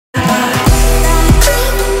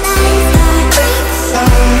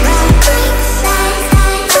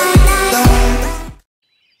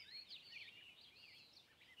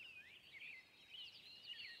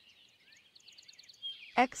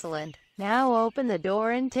Excellent. Now open the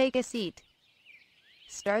door and take a seat.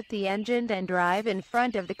 Start the engine and drive in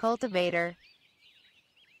front of the cultivator.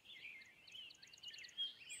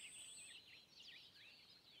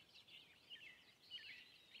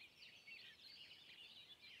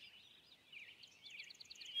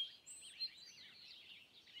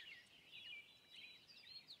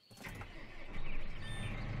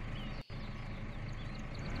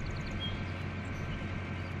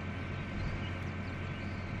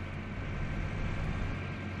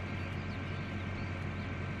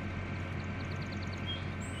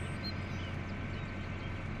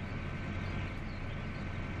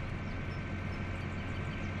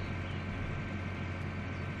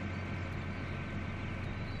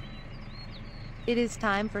 It is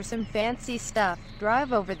time for some fancy stuff.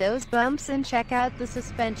 Drive over those bumps and check out the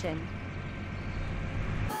suspension.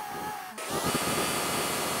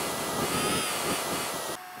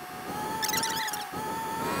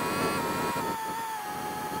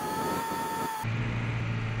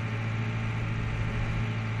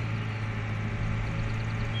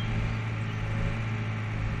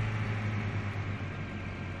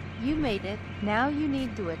 You made it. Now you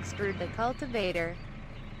need to extrude the cultivator.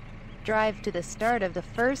 Drive to the start of the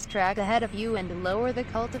first track ahead of you and lower the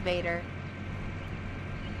cultivator.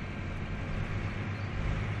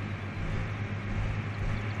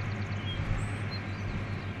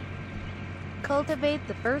 Cultivate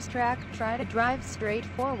the first track. Try to drive straight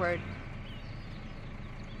forward.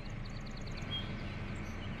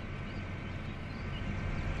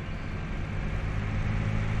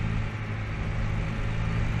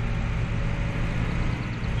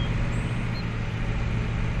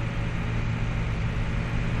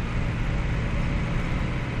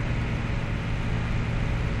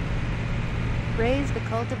 Raise the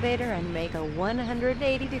cultivator and make a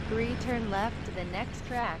 180-degree turn left to the next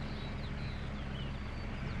track.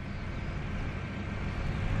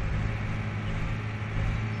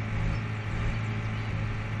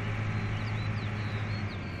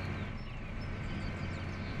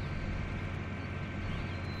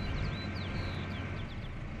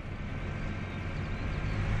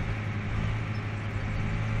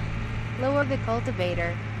 Lower the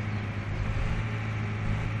cultivator.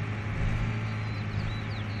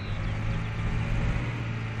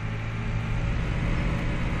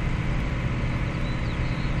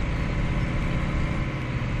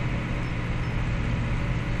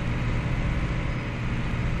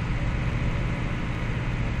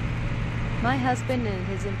 My husband and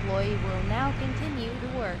his employee will now continue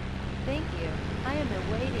to work. Thank you. I am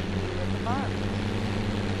awaiting you at the farm.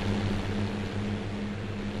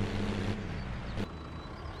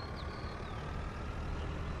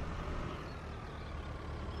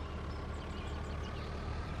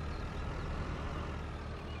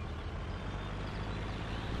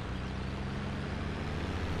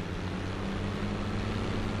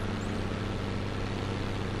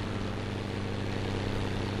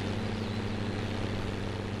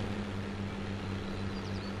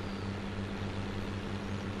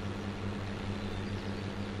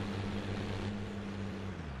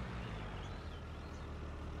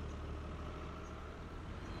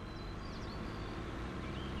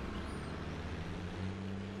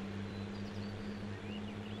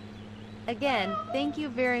 Again, thank you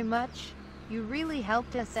very much. You really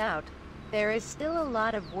helped us out. There is still a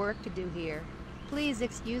lot of work to do here. Please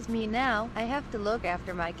excuse me now, I have to look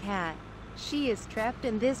after my cat. She is trapped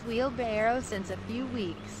in this wheelbarrow since a few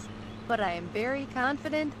weeks. But I am very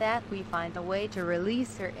confident that we find a way to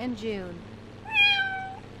release her in June.